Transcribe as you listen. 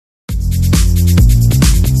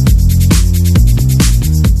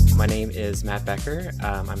is Matt Becker.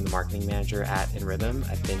 I'm the marketing manager at InRhythm.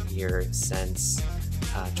 I've been here since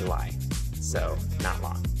July, so not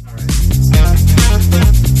long.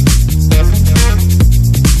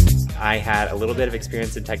 I had a little bit of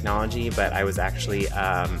experience in technology, but I was actually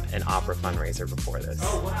an opera fundraiser before this.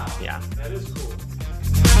 Oh, wow. Yeah. That is cool.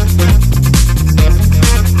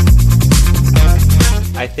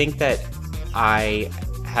 I think that I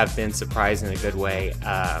have been surprised in a good way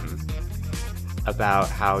about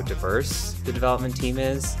how diverse the development team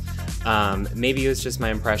is. Maybe it was just my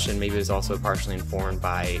impression, maybe it was also partially informed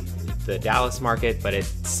by the Dallas market, but it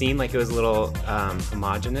seemed like it was a little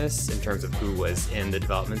homogenous in terms of who was in the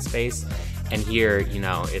development space. And here, you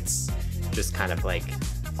know, it's just kind of like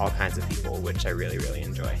all kinds of people, which I really, really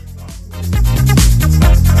enjoy.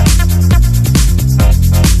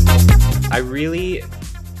 I really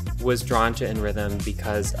was drawn to InRhythm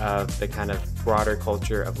because of the kind of broader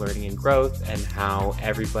culture of learning and growth and how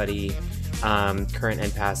everybody, current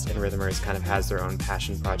and past InRhythmers, kind of has their own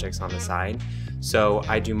passion projects on the side. So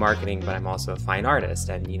I do marketing, but I'm also a fine artist,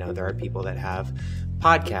 and you know, there are people that have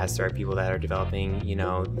podcasts, there are people that are developing, you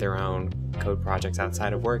know, their own code projects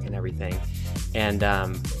outside of work and everything. And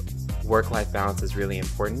work-life balance is really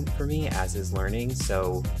important for me, as is learning.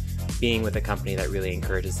 So being with a company that really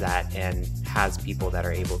encourages that and has people that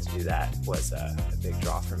are able to do that was a big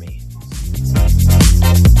draw for me.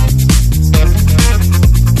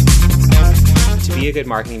 To be a good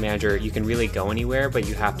marketing manager, you can really go anywhere, but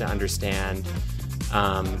you have to understand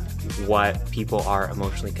what people are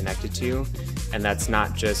emotionally connected to. And that's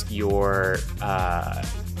not just your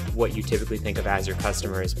what you typically think of as your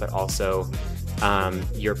customers, but also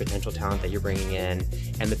your potential talent that you're bringing in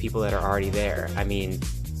and the people that are already there. I mean,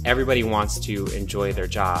 everybody wants to enjoy their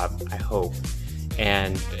job, I hope.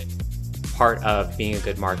 And part of being a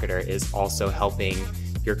good marketer is also helping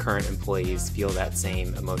your current employees feel that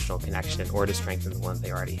same emotional connection or to strengthen the one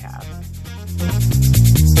they already have.